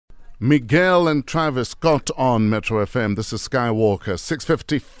Miguel and Travis Scott on Metro FM. This is Skywalker,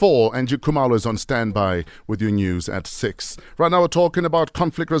 6:54, and Kumalo is on standby with your news at 6. Right now we're talking about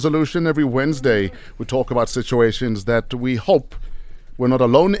conflict resolution. Every Wednesday we talk about situations that we hope we're not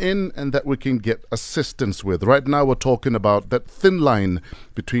alone in and that we can get assistance with. Right now we're talking about that thin line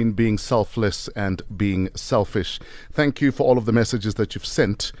between being selfless and being selfish. Thank you for all of the messages that you've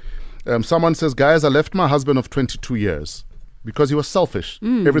sent. Someone says, guys, I left my husband of 22 years. Because he was selfish.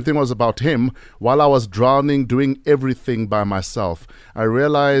 Everything was about him while I was drowning, doing everything by myself. I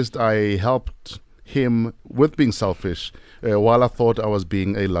realized I helped him with being selfish while I thought I was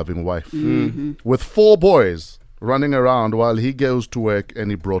being a loving wife. With 4 boys running around while he goes to work and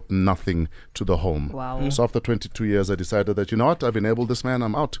he brought nothing to the home. Wow. So after 22 years, I decided that, you know what, I've enabled this man,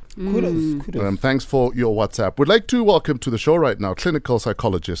 I'm out. Kudos. Thanks for your WhatsApp. We'd like to welcome to the show right now, clinical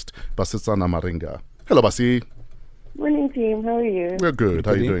psychologist, Basetsana Maringa. Hello, Basi. Morning, team. How are you? We're good.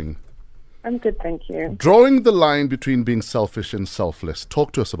 How are you doing? I'm good, thank you. Drawing the line between being selfish and selfless.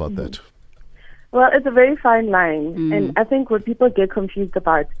 Talk to us about that. Well, it's a very fine line. And I think what people get confused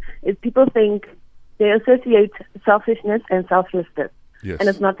about is people think they associate selfishness and selflessness. Yes. And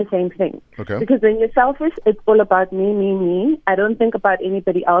it's not the same thing. Okay. Because when you're selfish, it's all about me, me, me. I don't think about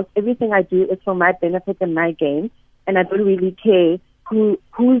anybody else. Everything I do is for my benefit and my gain. And I don't really care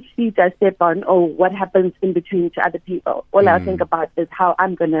whose feet I step on or what happens in between to other people. All I think about is how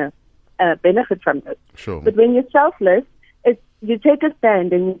I'm going to benefit from this. Sure. But when you're selfless, you take a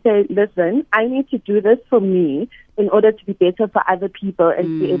stand and you say, listen, I need to do this for me in order to be better for other people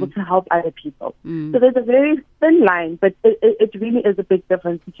and be able to help other people. So there's a very thin line, but it really is a big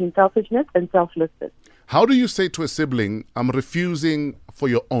difference between selfishness and selflessness. How do you say to a sibling, I'm refusing for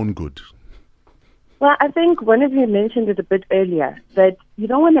your own good? Well, I think one of you mentioned it a bit earlier, that you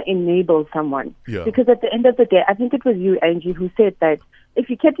don't want to enable someone. Yeah. Because at the end of the day, I think it was you, Angie, who said that if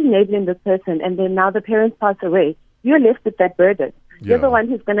you kept enabling this person and then now the parents pass away, you're left with that burden. You're the one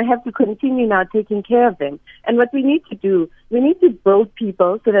who's going to have to continue now taking care of them. And what we need to do, we need to build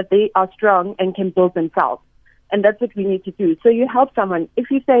people so that they are strong and can build themselves. And that's what we need to do. So you help someone.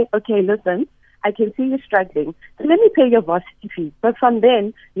 If you say, okay, listen, I can see you're struggling, so let me pay your varsity fee. But from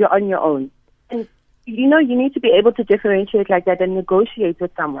then, you're on your own. And you know, you need to be able to differentiate like that and negotiate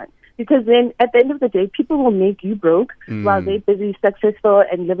with someone. Because then, at the end of the day, people will make you broke while they're busy, successful,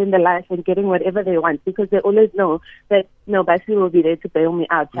 and living their life and getting whatever they want. Because they always know that, no, Basi will be there to bail me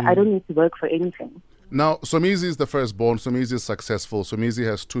out. So I don't need to work for anything. Now, Somizi is the firstborn. Somizi is successful. Somizi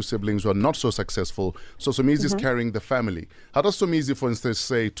has 2 siblings who are not so successful. So Somizi is carrying the family. How does Somizi, for instance,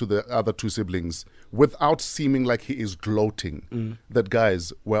 say to the other 2 siblings, without seeming like he is gloating, that,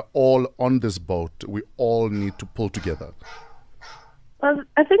 guys, we're all on this boat. We all need to pull together? Well,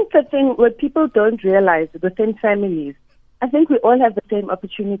 I think the thing, what people don't realize within families, I think we all have the same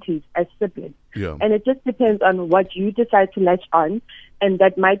opportunities as siblings. Yeah. And it just depends on what you decide to latch on, and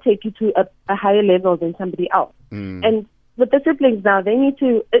that might take you to a higher level than somebody else. And with the siblings now, they need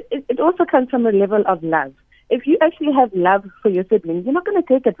to, it also comes from a level of love. If you actually have love for your siblings, you're not going to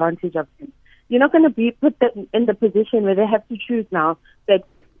take advantage of them. You're not going to put them in the position where they have to choose now that,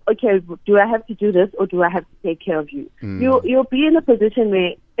 okay, do I have to do this or do I have to take care of you? You'll be in a position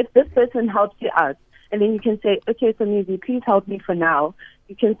where if this person helps you out, and then you can say, okay, so maybe please help me for now.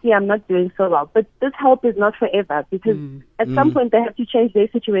 You can see I'm not doing so well. But this help is not forever because at some point they have to change their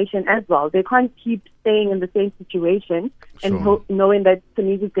situation as well. They can't keep staying in the same situation and knowing that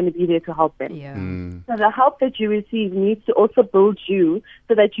Sunise is going to be there to help them. Yeah. So the help that you receive needs to also build you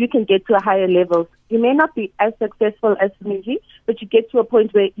so that you can get to a higher level. You may not be as successful as Sunise, but you get to a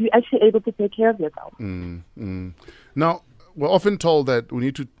point where you're actually able to take care of yourself. Now, we're often told that we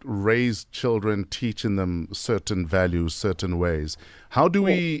need to raise children, teaching them certain values, certain ways. How do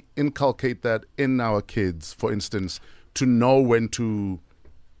we inculcate that in our kids, for instance, to know when to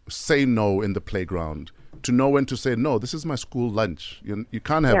say no in the playground, to know when to say, no, this is my school lunch. You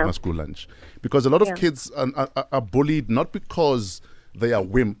can't have my school lunch. Because a lot of kids are bullied not because they are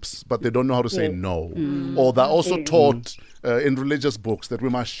wimps, but they don't know how to say no. Or they're also taught in religious books that we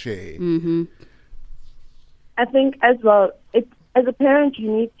must share. I think as well, as a parent,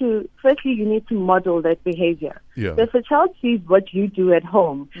 you need to model that behavior. Yeah. So if a child sees what you do at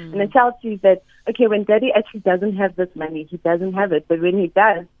home, and a child sees that, okay, when daddy actually doesn't have this money, he doesn't have it, but when he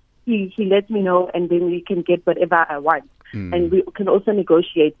does, he lets me know, and then we can get whatever I want. And we can also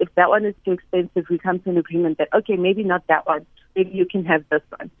negotiate. If that one is too expensive, we come to an agreement that, okay, maybe not that one, maybe you can have this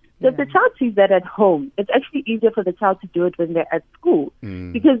one. So if the child sees that at home, it's actually easier for the child to do it when they're at school.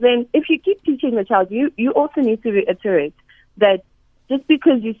 Because then if you keep teaching the child, you also need to reiterate that just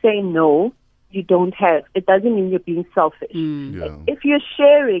because you say no you don't have. It doesn't mean you're being selfish. Yeah. If you're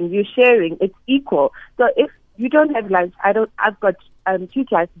sharing, it's equal. So if you don't have lunch, I've got 2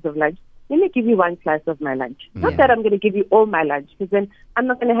 slices of lunch. Let me give you 1 slice of my lunch. Not that I'm going to give you all my lunch, because then I'm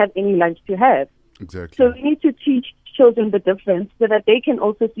not going to have any lunch to have. Exactly. So we need to teach children the difference so that they can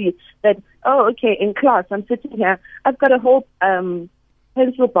also see that, oh, okay, in class, I'm sitting here, I've got a whole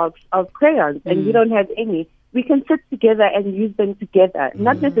pencil box of crayons and you don't have any. We can sit together and use them together.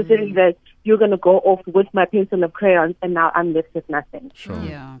 Not necessarily that you're going to go off with my pencil of crayons and now I'm left with nothing. Sure.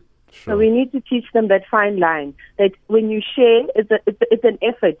 Yeah. Sure. So we need to teach them that fine line, that when you share, it's an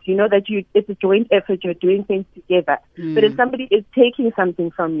effort, that it's a joint effort, you're doing things together. But if somebody is taking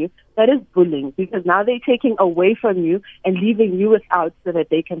something from you, that is bullying, because now they're taking away from you and leaving you without so that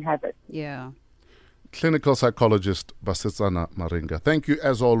they can have it. Yeah. Clinical psychologist Basetsana Maringa, thank you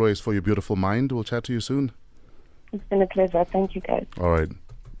as always for your beautiful mind. We'll chat to you soon. It's been a pleasure. Thank you, guys. All right.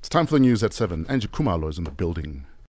 It's time for the news at 7. Angie Kumalo is in the building.